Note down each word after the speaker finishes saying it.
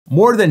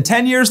More than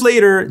 10 years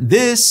later,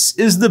 this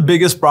is the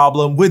biggest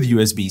problem with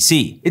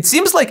USB-C. It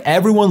seems like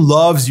everyone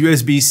loves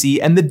USB-C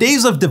and the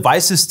days of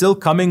devices still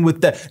coming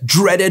with the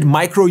dreaded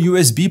micro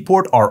USB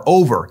port are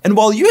over. And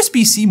while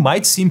USB-C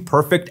might seem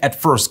perfect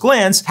at first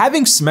glance,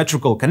 having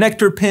symmetrical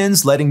connector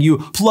pins, letting you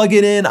plug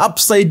it in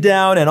upside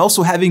down, and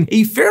also having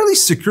a fairly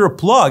secure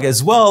plug,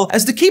 as well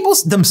as the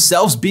cables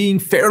themselves being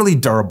fairly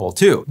durable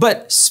too.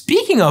 But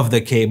speaking of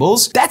the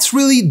cables, that's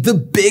really the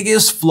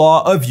biggest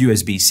flaw of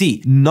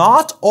USB-C.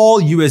 Not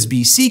all USB-C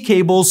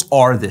cables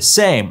are the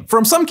same.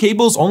 From some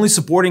cables only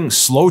supporting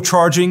slow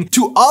charging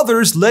to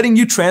others letting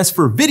you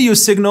transfer video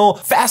signal,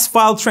 fast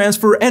file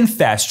transfer, and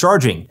fast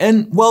charging.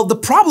 And well, the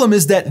problem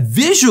is that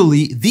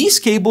visually, these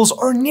cables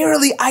are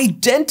nearly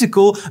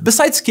identical,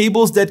 besides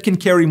cables that can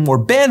carry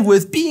more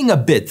bandwidth being a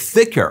bit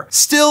thicker.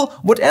 Still,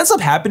 what ends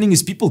up happening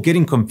is people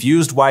getting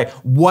confused why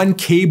one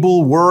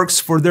cable works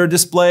for their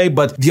display,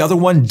 but the other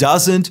one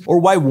doesn't, or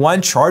why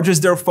one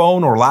charges their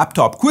phone or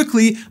laptop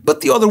quickly,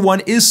 but the other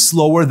one is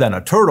slower than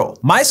a turtle.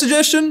 My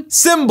suggestion?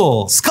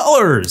 Symbols,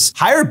 colors.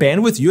 Higher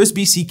bandwidth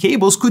USB-C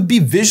cables could be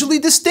visually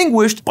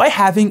distinguished by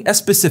having a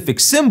specific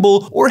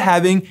symbol or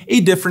having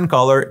a different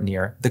color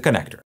near the connector.